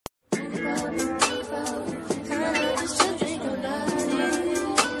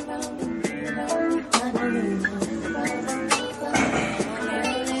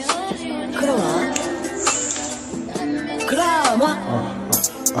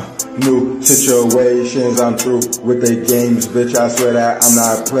new situations. I'm through with the games, bitch. I swear that I'm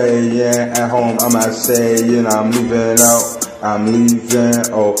not playing at home. I'm not saying I'm leaving out. I'm leaving,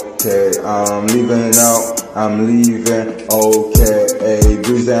 okay. I'm leaving out. I'm leaving, okay. Hey,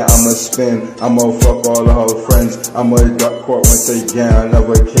 dudes that I'ma spin. I'ma fuck all of her friends. I'ma duck court once again.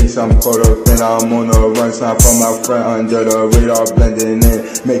 Another case I'm caught up in. I'm on the run. Sign for my friend under the radar, blending in,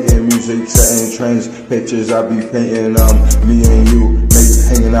 making music, setting trends. Pictures I be painting. Me and you,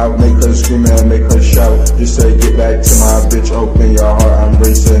 hanging out, make her scream and make her shout. Just to get back to my bitch, open your heart. I'm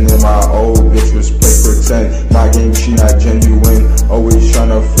racing in my old bitch, was play pretend. My game, she not genuine. Always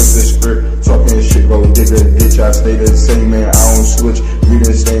tryna flip the script, talking shit, go dig a ditch. I stay the same, man, I don't switch.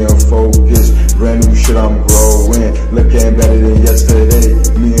 Reading, staying focused. Brand new shit, I'm growing. Looking better than yesterday.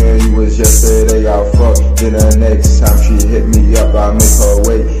 Me and you was yesterday. I fuck. Then the next time she hit me up, I make her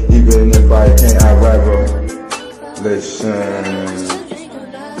wait. Even if I can't, I'd rather listen.